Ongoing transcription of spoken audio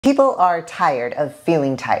People are tired of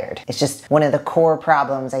feeling tired. It's just one of the core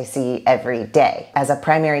problems I see every day. As a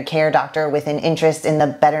primary care doctor with an interest in the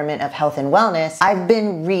betterment of health and wellness, I've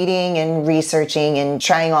been reading and researching and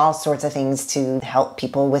trying all sorts of things to help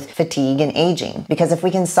people with fatigue and aging. Because if we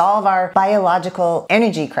can solve our biological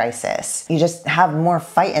energy crisis, you just have more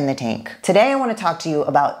fight in the tank. Today I want to talk to you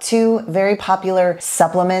about two very popular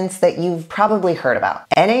supplements that you've probably heard about: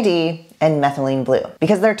 NAD and methylene blue,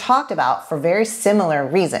 because they're talked about for very similar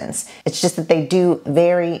reasons. It's just that they do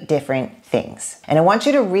very different things. And I want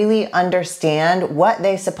you to really understand what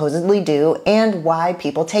they supposedly do and why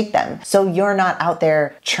people take them, so you're not out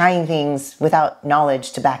there trying things without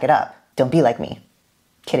knowledge to back it up. Don't be like me.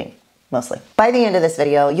 Kidding. Mostly. By the end of this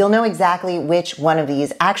video, you'll know exactly which one of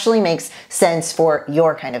these actually makes sense for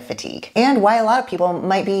your kind of fatigue, and why a lot of people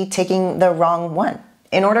might be taking the wrong one.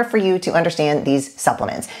 In order for you to understand these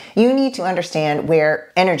supplements, you need to understand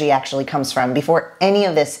where energy actually comes from before any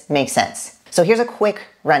of this makes sense. So here's a quick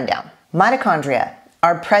rundown. Mitochondria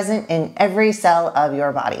are present in every cell of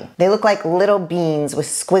your body. They look like little beans with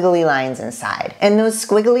squiggly lines inside. And those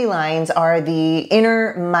squiggly lines are the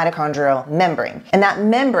inner mitochondrial membrane. And that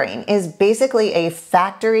membrane is basically a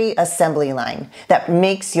factory assembly line that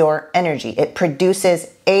makes your energy. It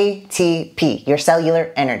produces ATP, your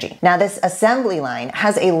cellular energy. Now, this assembly line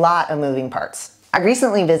has a lot of moving parts. I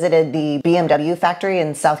recently visited the BMW factory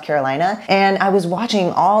in South Carolina, and I was watching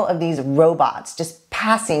all of these robots just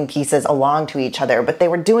passing pieces along to each other, but they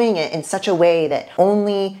were doing it in such a way that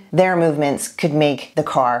only their movements could make the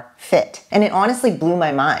car fit. And it honestly blew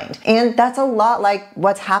my mind. And that's a lot like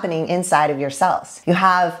what's happening inside of your cells. You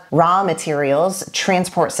have raw materials,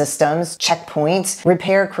 transport systems, checkpoints,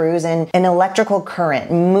 repair crews, and an electrical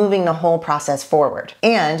current moving the whole process forward.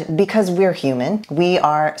 And because we're human, we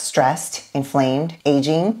are stressed, inflamed,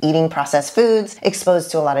 aging, eating processed foods,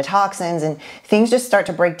 exposed to a lot of toxins, and things just start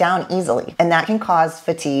to break down easily. And that can cause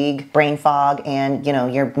fatigue, brain fog, and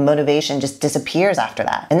your motivation just disappears after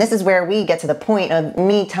that. And this is where we get to the point of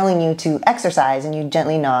me telling you to exercise, and you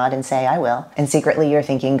gently nod and say, "I will." And secretly you're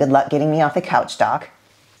thinking, "Good luck getting me off the couch, doc."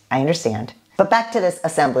 I understand. But back to this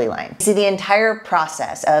assembly line. See, the entire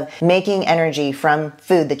process of making energy from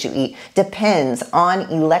food that you eat depends on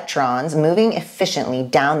electrons moving efficiently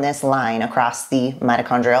down this line across the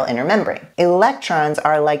mitochondrial inner membrane. Electrons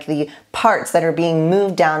are like the parts that are being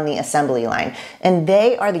moved down the assembly line, and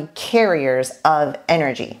they are the carriers of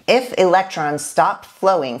energy. If electrons stop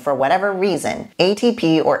flowing for whatever reason,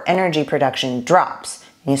 ATP or energy production drops,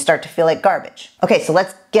 and you start to feel like garbage. Okay, so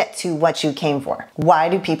let's get to what you came for. Why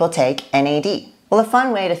do people take NAD? Well, a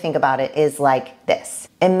fun way to think about it is like this.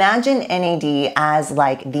 Imagine NAD as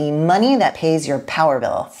like the money that pays your power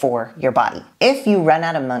bill for your body. If you run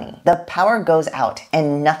out of money, the power goes out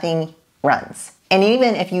and nothing runs. And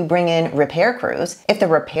even if you bring in repair crews, if the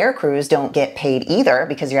repair crews don't get paid either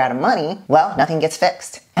because you're out of money, well, nothing gets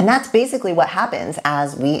fixed. And that's basically what happens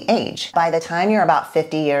as we age. By the time you're about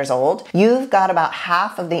 50 years old, you've got about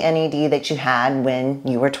half of the NAD that you had when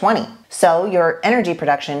you were 20. So your energy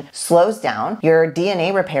production slows down, your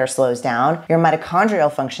DNA repair slows down, your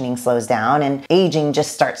mitochondrial functioning slows down, and aging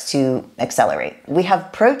just starts to accelerate. We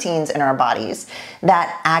have proteins in our bodies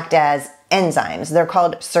that act as enzymes. They're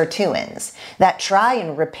called sirtuins that try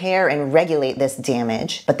and repair and regulate this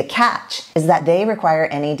damage, but the catch is that they require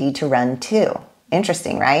NAD to run too.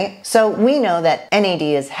 Interesting, right? So we know that NAD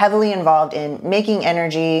is heavily involved in making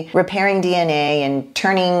energy, repairing DNA, and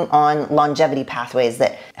turning on longevity pathways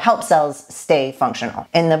that help cells stay functional.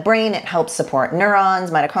 In the brain, it helps support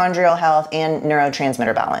neurons, mitochondrial health, and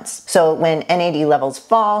neurotransmitter balance. So when NAD levels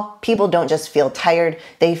fall, people don't just feel tired,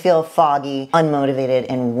 they feel foggy, unmotivated,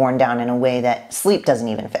 and worn down in a way that sleep doesn't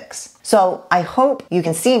even fix. So I hope you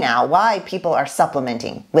can see now why people are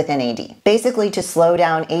supplementing with NAD. Basically to slow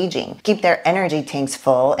down aging, keep their energy tanks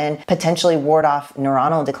full, and potentially ward off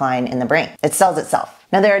neuronal decline in the brain. It sells itself.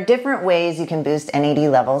 Now, there are different ways you can boost NAD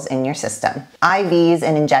levels in your system. IVs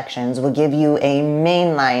and injections will give you a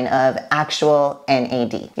main line of actual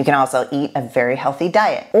NAD. You can also eat a very healthy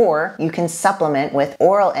diet, or you can supplement with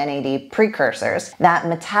oral NAD precursors that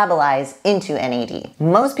metabolize into NAD.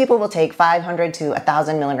 Most people will take 500 to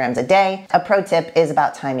 1,000 milligrams a day. A pro tip is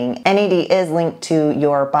about timing. NAD is linked to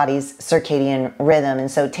your body's circadian rhythm,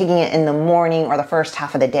 and so taking it in the morning or the first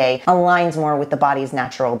half of the day aligns more with the body's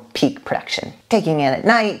natural peak production. Taking it at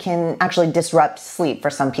night can actually disrupt sleep for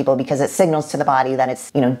some people because it signals to the body that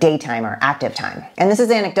it's, daytime or active time. And this is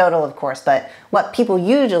anecdotal, of course, but what people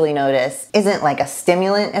usually notice isn't like a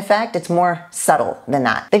stimulant effect. It's more subtle than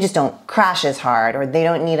that. They just don't crash as hard, or they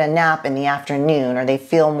don't need a nap in the afternoon, or they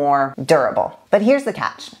feel more durable. But here's the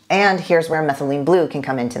catch, and here's where methylene blue can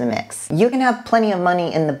come into the mix. You can have plenty of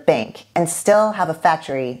money in the bank and still have a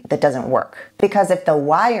factory that doesn't work. Because if the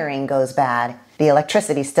wiring goes bad, the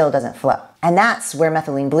electricity still doesn't flow. And that's where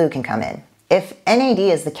methylene blue can come in. If NAD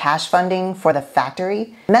is the cash funding for the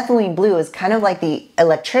factory, methylene blue is kind of like the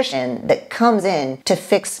electrician that comes in to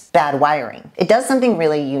fix bad wiring. It does something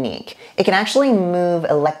really unique. It can actually move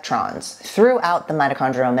electrons throughout the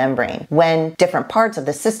mitochondrial membrane when different parts of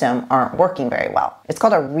the system aren't working very well. It's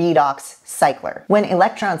called a redox cycler. When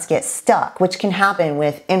electrons get stuck, which can happen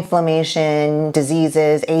with inflammation,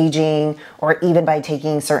 diseases, aging, or even by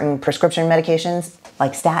taking certain prescription medications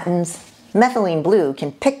like statins, methylene blue can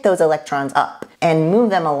pick those electrons up and move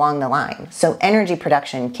them along the line so energy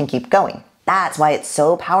production can keep going. That's why it's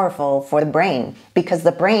so powerful for the brain, because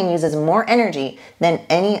the brain uses more energy than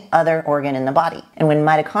any other organ in the body. And when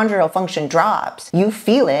mitochondrial function drops, you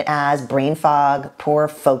feel it as brain fog, poor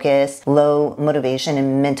focus, low motivation,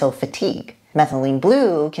 and mental fatigue. Methylene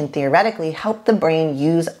blue can theoretically help the brain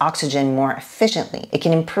use oxygen more efficiently. It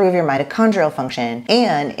can improve your mitochondrial function,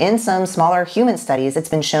 and in some smaller human studies, it's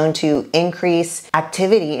been shown to increase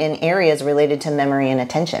activity in areas related to memory and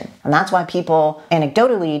attention. And that's why people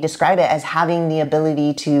anecdotally describe it as having the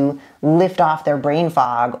ability to lift off their brain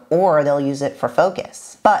fog, or they'll use it for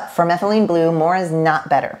focus. But for methylene blue, more is not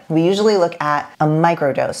better. We usually look at a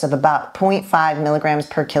microdose of about 0.5 milligrams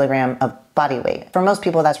per kilogram of body weight. For most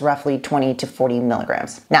people, that's roughly 20 to 40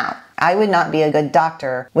 milligrams. Now, I would not be a good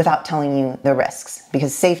doctor without telling you the risks,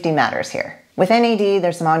 because safety matters here. With NAD,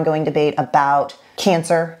 there's some ongoing debate about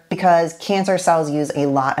cancer, because cancer cells use a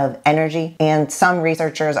lot of energy, and some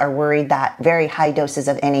researchers are worried that very high doses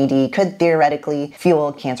of NAD could theoretically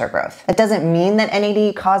fuel cancer growth. That doesn't mean that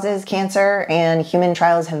NAD causes cancer, and human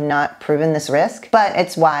trials have not proven this risk, but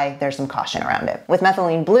it's why there's some caution around it. With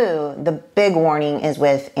methylene blue, the big warning is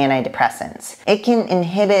with antidepressants. It can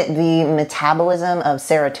inhibit the metabolism of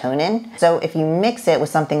serotonin, so if you mix it with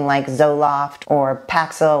something like Zoloft or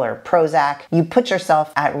Paxil or Prozac, you put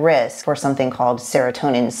yourself at risk for something called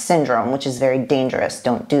serotonin syndrome, which is very dangerous.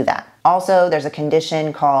 Don't do that. Also, there's a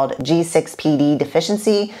condition called G6PD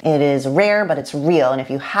deficiency. It is rare, but it's real, and if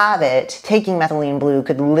you have it, taking methylene blue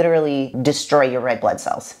could literally destroy your red blood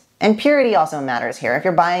cells. And purity also matters here. If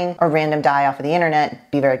you're buying a random dye off of the internet,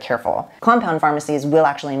 be very careful. Compound pharmacies will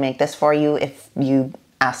actually make this for you if you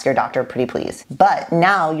ask your doctor pretty please. But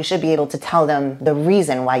now you should be able to tell them the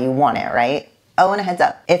reason why you want it, right? Oh, and a heads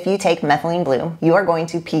up, if you take methylene blue, you are going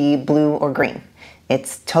to pee blue or green.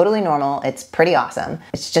 It's totally normal. It's pretty awesome.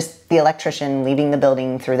 It's just the electrician leaving the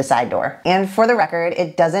building through the side door. And for the record,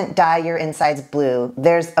 it doesn't dye your insides blue.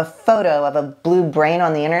 There's a photo of a blue brain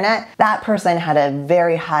on the internet. That person had a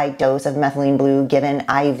very high dose of methylene blue given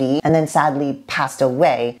IV and then sadly passed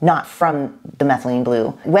away, not from the methylene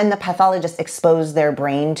blue. When the pathologist exposed their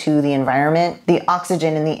brain to the environment, the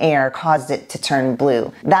oxygen in the air caused it to turn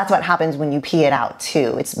blue. That's what happens when you pee it out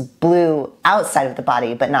too. It's blue outside of the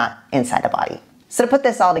body, but not inside the body. So to put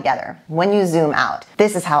this all together, when you zoom out,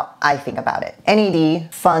 this is how I think about it.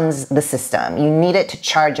 NAD funds the system. You need it to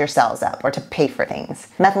charge your cells up or to pay for things.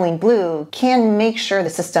 Methylene blue can make sure the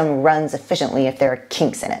system runs efficiently if there are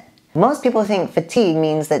kinks in it. Most people think fatigue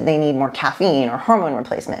means that they need more caffeine or hormone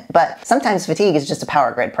replacement, but sometimes fatigue is just a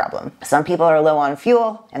power grid problem. Some people are low on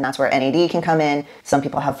fuel, and that's where NAD can come in. Some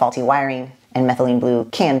people have faulty wiring, and methylene blue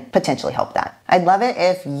can potentially help that. I'd love it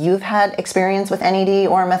if you've had experience with NAD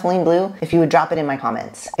or methylene blue, if you would drop it in my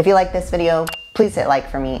comments. If you like this video, please hit like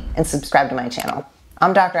for me and subscribe to my channel.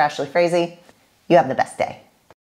 I'm Dr. Ashley Froese. You have the best day.